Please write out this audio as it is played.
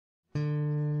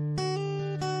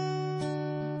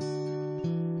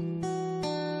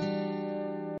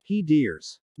He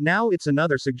dears. Now it's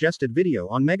another suggested video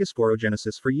on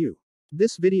megasporogenesis for you.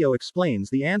 This video explains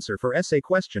the answer for essay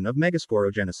question of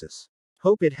megasporogenesis.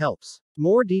 Hope it helps.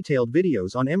 More detailed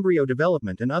videos on embryo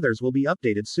development and others will be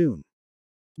updated soon.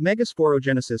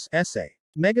 Megasporogenesis essay.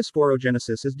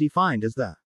 Megasporogenesis is defined as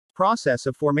the process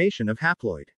of formation of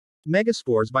haploid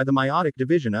megaspores by the meiotic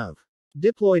division of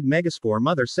diploid megaspore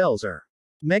mother cells or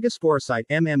megasporocyte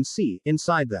MMC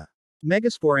inside the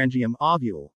megasporangium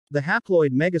ovule. The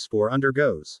haploid megaspore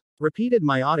undergoes repeated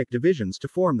meiotic divisions to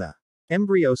form the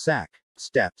embryo sac.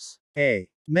 Steps. A.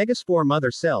 Megaspore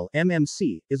mother cell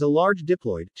MMC is a large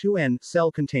diploid 2N cell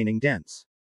containing dense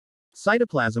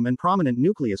cytoplasm and prominent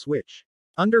nucleus which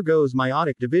undergoes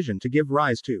meiotic division to give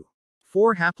rise to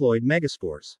 4 haploid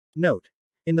megaspores. Note: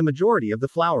 in the majority of the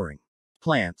flowering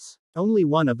plants, only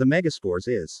one of the megaspores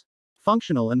is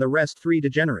functional and the rest 3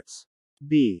 degenerates.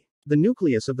 B. The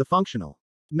nucleus of the functional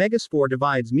megaspore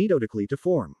divides metodically to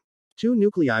form 2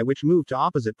 nuclei which move to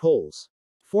opposite poles,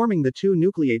 forming the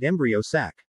 2-nucleate embryo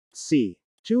sac. C.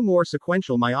 2 more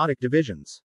sequential meiotic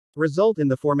divisions result in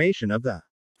the formation of the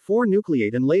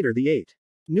 4-nucleate and later the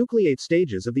 8-nucleate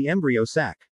stages of the embryo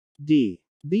sac. D.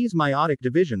 These meiotic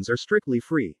divisions are strictly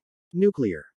free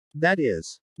nuclear. That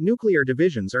is, nuclear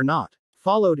divisions are not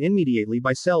followed immediately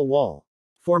by cell wall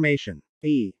formation.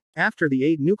 E. After the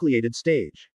 8-nucleated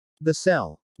stage, the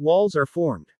cell walls are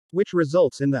formed, which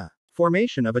results in the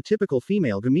formation of a typical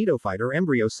female gametophyte or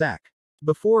embryo sac.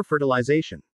 Before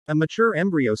fertilization, a mature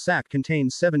embryo sac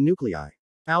contains 7 nuclei,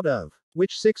 out of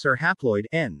which 6 are haploid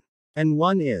N, and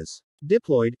 1 is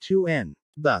diploid 2N.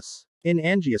 Thus, in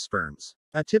angiosperms,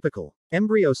 a typical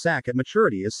embryo sac at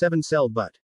maturity is 7-celled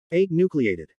but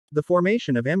 8-nucleated. The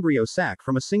formation of embryo sac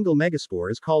from a single megaspore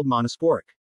is called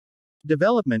monosporic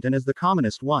development and is the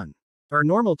commonest one, or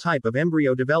normal type of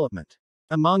embryo development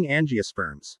among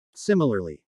angiosperms.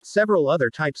 Similarly, several other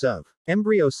types of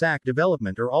embryo sac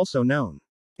development are also known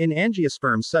in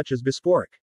angiosperms such as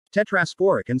bisporic,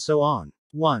 tetrasporic and so on.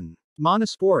 1.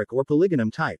 Monosporic or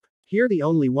polygonum type. Here the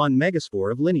only one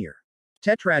megaspore of linear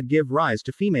tetrad give rise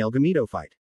to female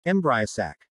gametophyte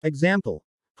embryosac. Example: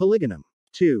 polygonum.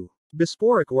 2.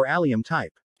 Bisporic or allium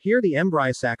type. Here the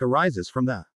embryosac arises from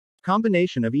the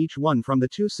combination of each one from the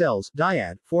 2 cells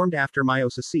dyad formed after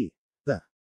meiosis C.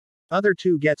 The other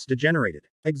 2 gets degenerated.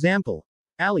 Example: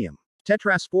 allium.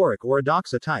 Tetrasporic or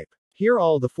adoxa type. Here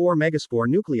all the 4 megaspore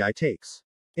nuclei takes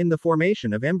in the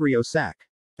formation of embryo sac.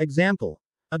 Example: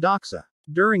 adoxa.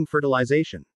 During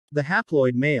fertilization, the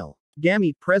haploid male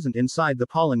gamete present inside the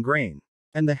pollen grain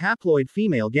and the haploid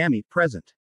female gamete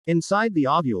present inside the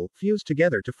ovule fuse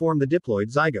together to form the diploid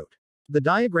zygote. The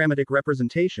diagrammatic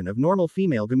representation of normal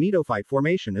female gametophyte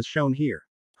formation is shown here.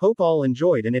 Hope all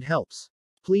enjoyed and it helps.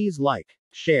 Please like,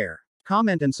 share,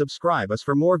 comment and subscribe us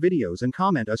for more videos and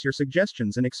comment us your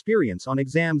suggestions and experience on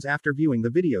exams after viewing the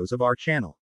videos of our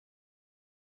channel.